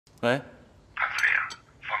喂，谭司令，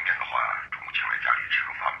方便的话，中午请来家里吃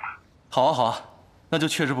个饭吧。好啊好啊，那就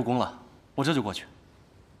却之不恭了，我这就过去。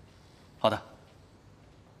好的。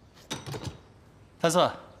谭四，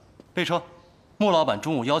备车，穆老板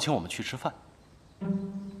中午邀请我们去吃饭。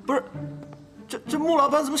不是，这穆老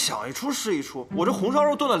板怎么想一出是一出？我这红烧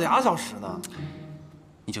肉炖了2小时呢。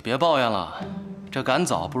你就别抱怨了，这赶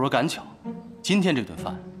早不如赶巧，今天这顿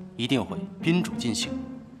饭一定会宾主尽兴。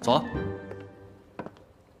走了。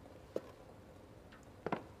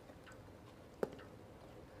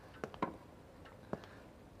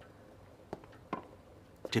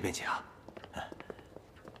这边请啊。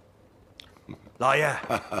老爷，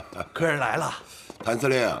客人来了。谭司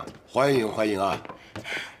令，欢迎欢迎啊！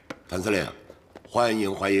谭司令，欢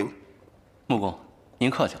迎欢迎。穆公，您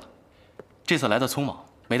客气了。这次来的匆忙，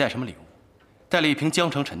没带什么礼物，带了一瓶江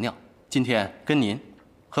城陈酿。今天跟您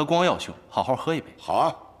和光耀兄好好喝一杯。好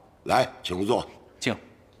啊，来，请入座。敬。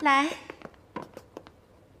来。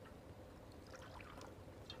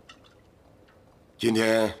今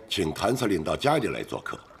天请谭司令到家里来做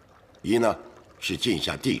客，一呢是尽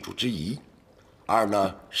下地主之谊，二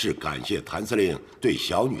呢是感谢谭司令对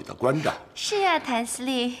小女的关照。是啊，谭司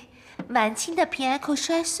令，婉清的平安扣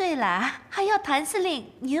摔碎了，还要谭司令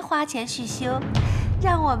您花钱续修，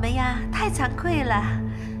让我们呀太惭愧了。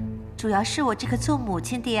主要是我这个做母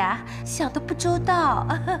亲的呀想得不周到。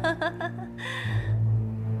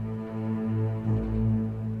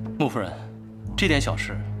穆夫人，这点小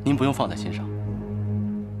事您不用放在心上。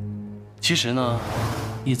其实呢，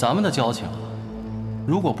以咱们的交情，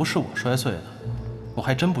如果不是我摔碎的，我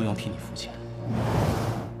还真不用替你付钱。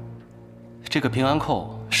这个平安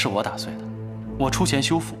扣是我打碎的，我出钱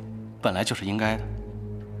修复，本来就是应该的。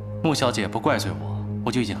穆小姐不怪罪我，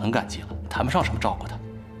我就已经很感激了，谈不上什么照顾她。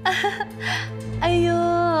哎呦，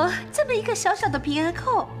这么一个小小的平安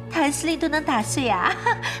扣，谭司令都能打碎啊，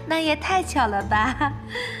那也太巧了吧！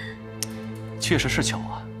确实是巧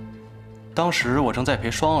啊。当时我正在陪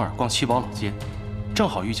双儿逛七宝老街，正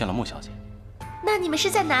好遇见了穆小姐。那你们是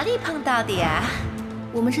在哪里碰到的呀？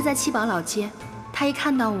我们是在七宝老街，他一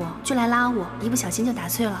看到我就来拉我，一不小心就打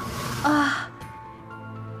碎了。啊，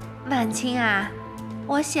婉清啊，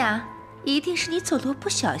我想一定是你走路不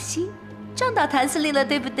小心撞到谭司令了，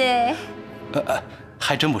对不对？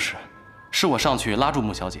还真不是，是我上去拉住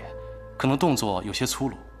穆小姐，可能动作有些粗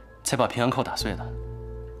鲁，才把平安扣打碎的。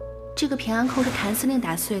这个平安扣是谭司令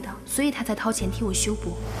打碎的，所以他才掏钱替我修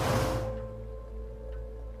补。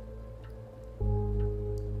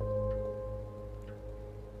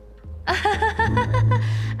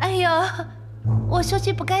哎呦，我说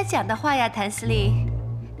句不该讲的话呀，谭司令，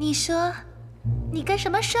你说你跟什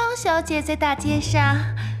么双小姐在大街上？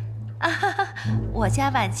啊，我家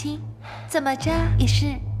婉清怎么着也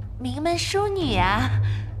是名门淑女啊，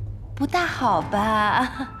不大好吧？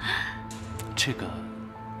这个……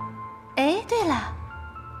哎，对了，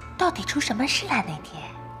到底出什么事了那天？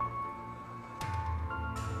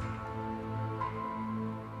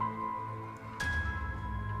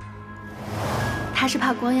他是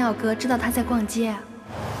怕光耀哥知道他在逛街。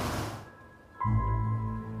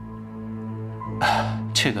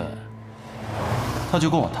这个，他就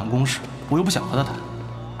跟我谈公事，我又不想和他谈，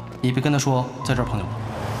你别跟他说在这儿碰见我。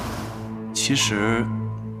其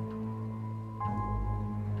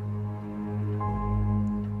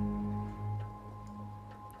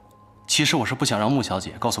实我是不想让穆小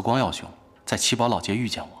姐告诉光耀兄，在七宝老街遇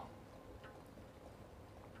见我。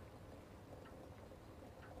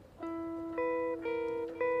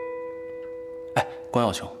哎，光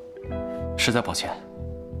耀兄，实在抱歉，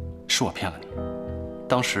是我骗了你。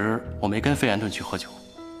当时我没跟费安顿去喝酒，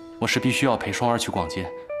我是必须要陪双儿去逛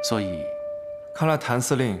街，所以……看来谭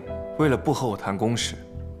司令为了不和我谈公事，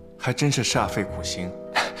还真是煞费苦心。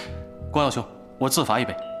光耀兄，我自罚一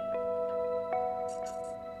杯。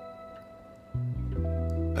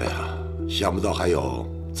哎呀，想不到还有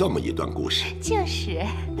这么一段故事。就是。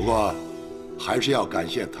不过，还是要感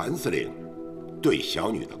谢谭司令对小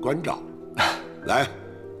女的关照。来，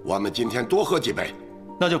我们今天多喝几杯。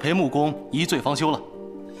那就陪穆公一醉方休了。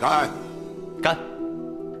干！干！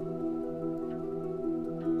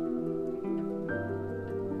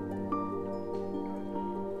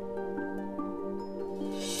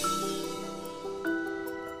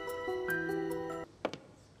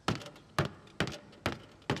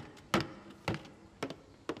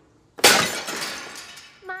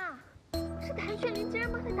妈，是谭玹霖竟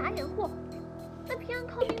然帮他打掩护，那平安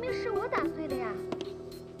扣明明是我打碎的呀！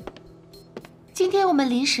今天我们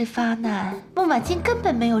临时发难，穆婉清根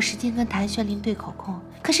本没有时间跟谭玹霖对口供。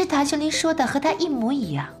可是谭玹霖说的和他一模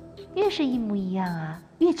一样，越是一模一样啊，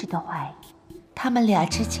越值得怀疑。他们俩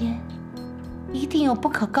之间一定有不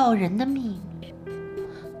可告人的秘密。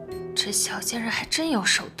这小贱人还真有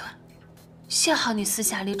手段，幸好你私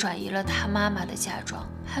下里转移了他妈妈的嫁妆，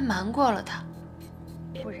还瞒过了他。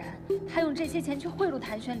不然他用这些钱去贿赂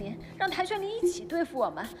谭玹霖，让谭玹霖一起对付我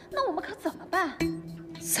们，那我们可怎么办？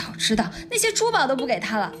早知道那些珠宝都不给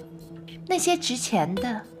他了，那些值钱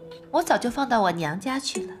的，我早就放到我娘家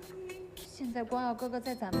去了。现在光耀哥哥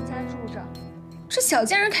在咱们家住着，这小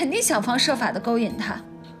贱人肯定想方设法的勾引他。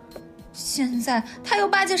现在他又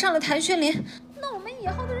巴结上了谭玹霖，那我们以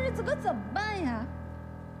后的日子可怎么办呀？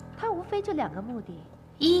他无非就2个目的：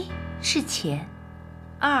一是钱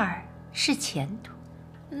，2是前途。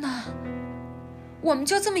那我们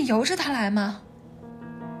就这么由着他来吗？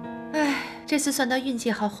哎，这次算他运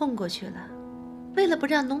气好混过去了。为了不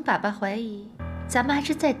让龙爸爸怀疑，咱们还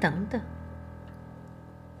是再等等。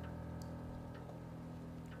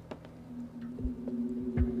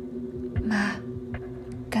妈，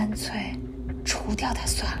干脆除掉他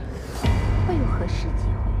算了。会有合适机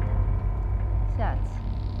会的，下次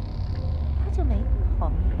他就没你好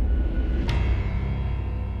命。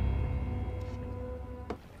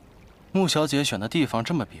穆小姐选的地方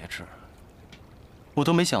这么别致，我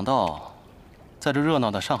都没想到，在这热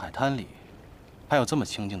闹的上海滩里，还有这么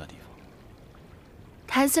清静的地方。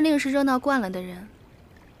谭司令是热闹惯了的人，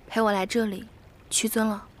陪我来这里，屈尊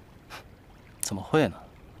了。怎么会呢？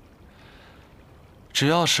只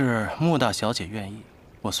要是穆大小姐愿意，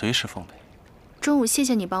我随时奉陪。中午谢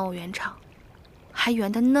谢你帮我圆场，还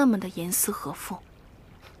圆得那么的严丝合缝。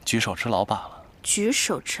举手之劳罢了。举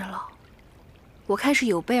手之劳，我看是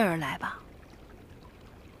有备而来吧。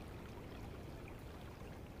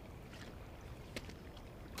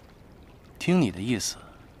听你的意思，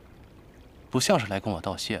不像是来跟我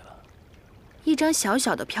道谢的。一张小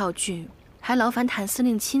小的票据，还劳烦谭司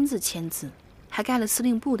令亲自签字，还盖了司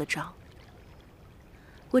令部的章。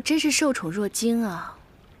我真是受宠若惊啊！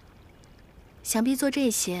想必做这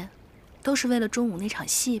些，都是为了中午那场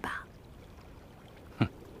戏吧？哼，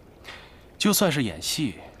就算是演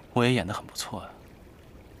戏，我也演得很不错啊。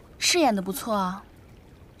是演得不错啊，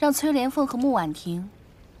让崔莲凤和穆婉婷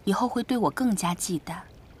以后会对我更加忌惮，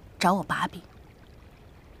找我把柄。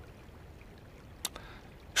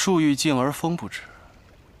树欲静而风不止。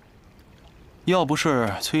要不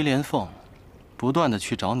是崔莲凤不断地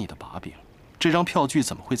去找你的把柄，这张票据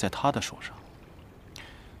怎么会在她的手上？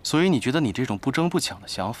所以你觉得你这种不争不抢的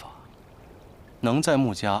想法，能在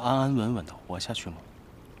穆家安安稳稳地活下去吗？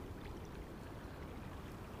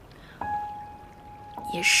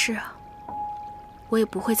也是啊，我也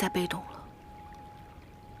不会再被动了。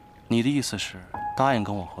你的意思是答应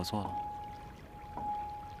跟我合作了？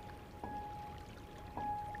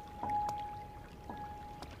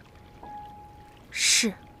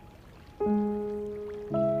是。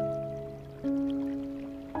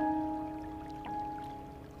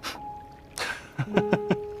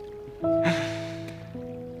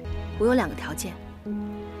我有2个条件。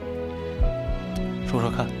说说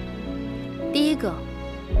看。第一个，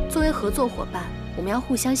作为合作伙伴，我们要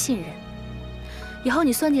互相信任。以后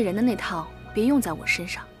你算计人的那套，别用在我身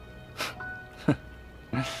上。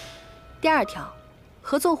第2条，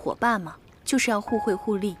合作伙伴嘛，就是要互惠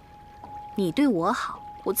互利。你对我好，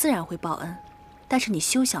我自然会报恩，但是你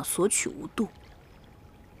休想索取无度。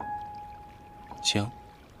行，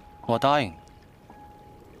我答应你。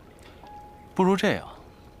不如这样，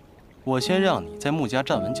我先让你在穆家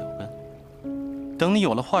站稳脚跟，等你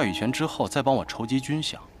有了话语权之后，再帮我筹集军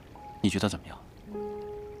饷，你觉得怎么样？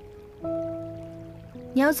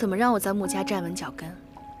你要怎么让我在穆家站稳脚跟？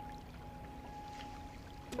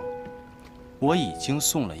我已经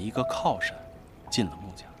送了一个靠山进了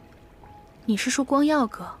穆家。你是说光耀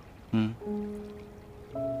哥？嗯。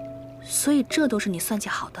所以这都是你算计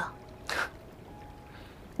好的？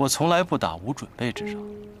我从来不打无准备之仗。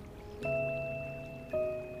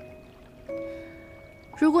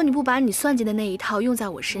如果你不把你算计的那一套用在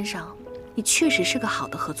我身上，你确实是个好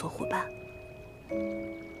的合作伙伴。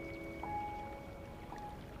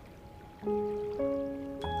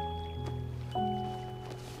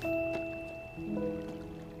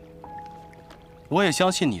我也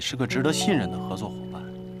相信你是个值得信任的合作伙伴，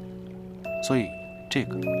所以这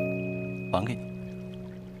个还给你。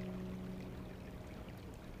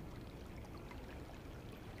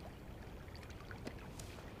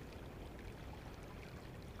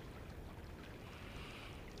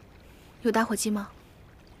有打火机吗？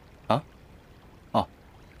啊？哦，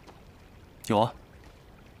有啊。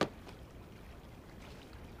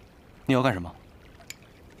你要干什么？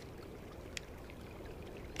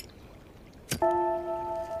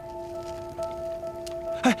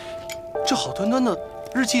哎，这好端端的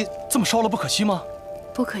日记这么烧了，不可惜吗？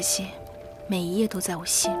不可惜，每一页都在我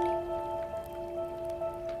心里。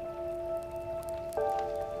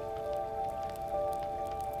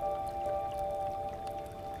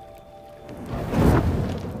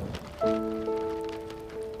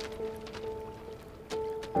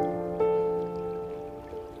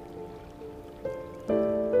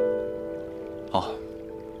好，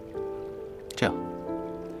这样，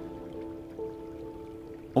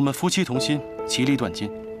我们夫妻同心，其利断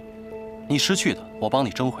金。你失去的，我帮你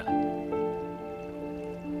争回来。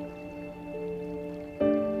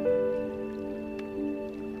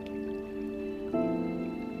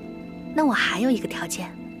那我还有一个条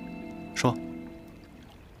件，说。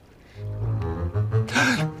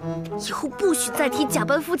以后不许再提假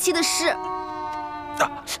扮夫妻的事。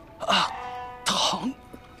疼！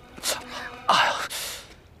哎呀，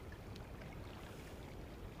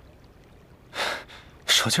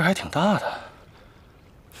手劲还挺大的。